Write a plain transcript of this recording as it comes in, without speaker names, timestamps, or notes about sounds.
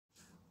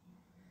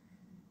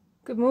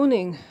Good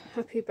morning,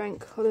 happy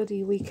bank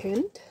holiday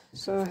weekend.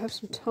 So I have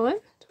some time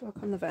to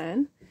work on the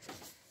van,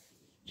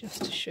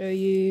 just to show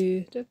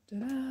you.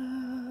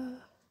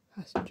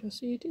 Passenger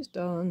seat is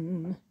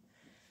done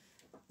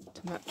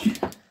to match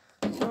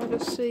driver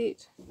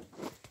seat,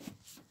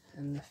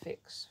 and the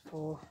fix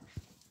for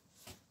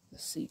the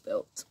seat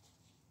belt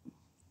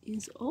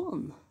is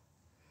on.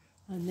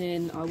 And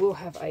then I will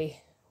have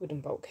a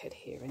wooden bulkhead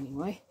here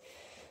anyway.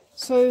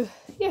 So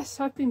yes,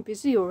 I've been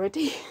busy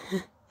already.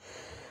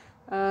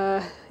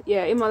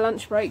 Yeah, in my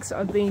lunch breaks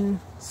I've been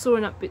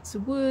sawing up bits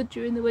of wood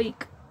during the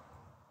week.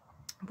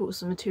 I bought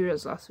some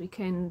materials last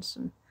weekend,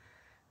 some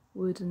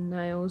wood and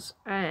nails,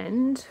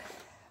 and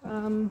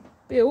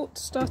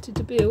started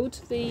to build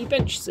the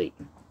bench seat.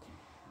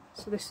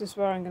 So this is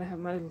where I'm going to have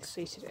my little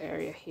seated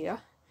area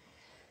here.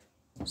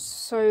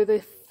 So the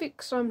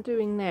fix I'm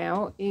doing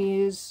now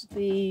is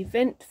the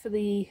vent for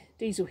the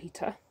diesel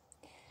heater.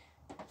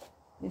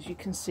 As you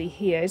can see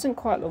here, isn't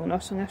quite long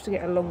enough, so I'm going to have to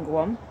get a longer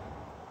one.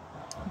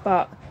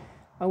 But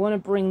I want to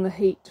bring the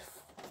heat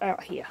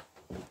out here.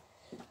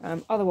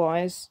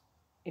 Otherwise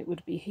it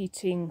would be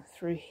heating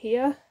through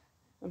here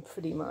and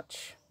pretty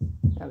much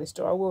out this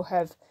door. I will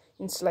have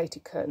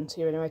insulated curtains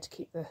here anyway to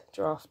keep the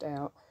draft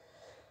out,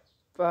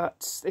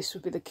 but this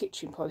would be the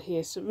kitchen pod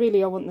here, so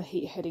really I want the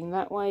heat heading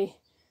that way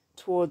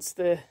towards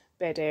the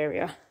bed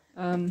area.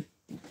 And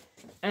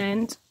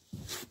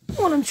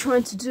what I'm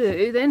trying to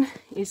do then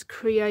is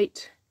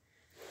create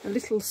a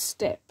little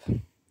step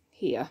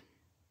here,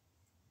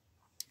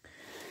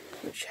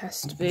 which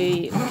has to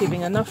be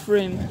giving enough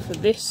room for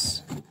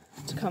this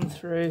to come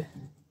through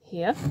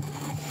here,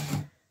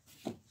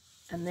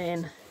 and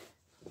then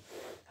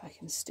I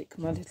can stick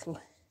my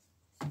little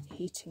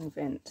heating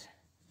vent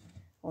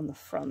on the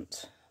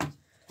front.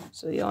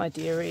 So the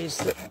idea is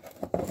that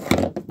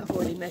I've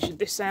already measured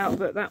this out,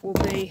 but that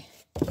would be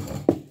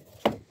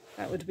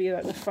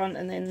at the front,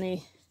 and then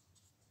the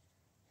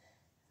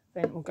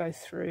vent will go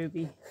through,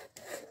 be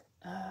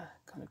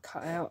kind of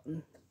cut out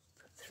and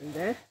put through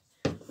there.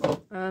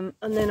 And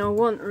then I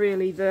want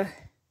really the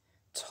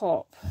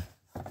top,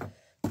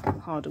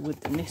 harder wood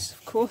than this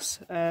of course,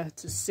 to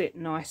sit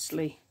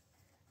nicely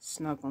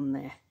snug on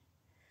there.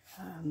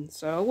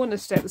 So I want a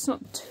step that's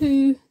not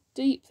too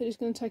deep that it's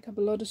going to take up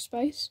a lot of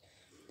space,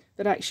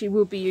 but actually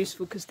will be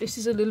useful because this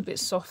is a little bit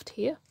soft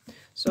here.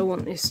 So I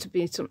want this to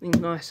be something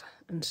nice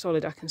and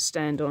solid I can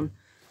stand on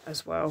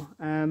as well.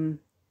 And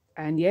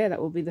yeah,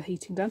 that will be the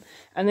heating done.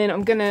 And then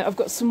I've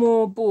got some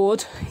more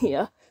board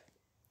here.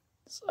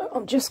 So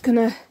I'm just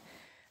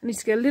I need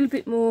to get a little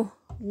bit more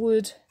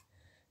wood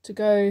to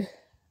go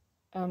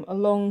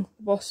along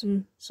the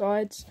bottom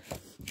sides,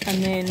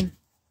 and then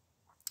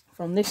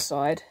from this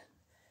side,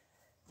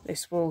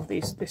 this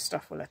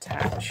stuff will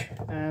attach.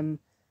 And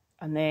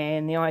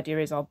then the idea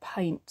is I'll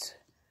paint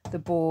the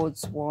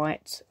boards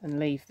white and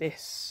leave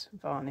this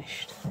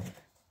varnished,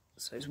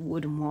 so it's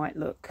wood and white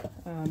look.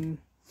 And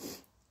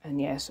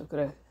yes, I've got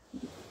to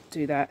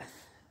do that,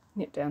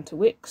 nip down to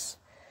wicks.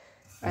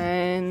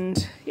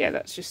 And yeah,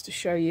 that's just to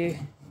show you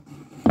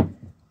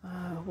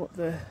what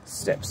the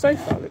step so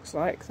far looks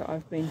like that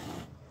I've been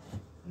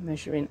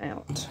measuring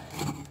out.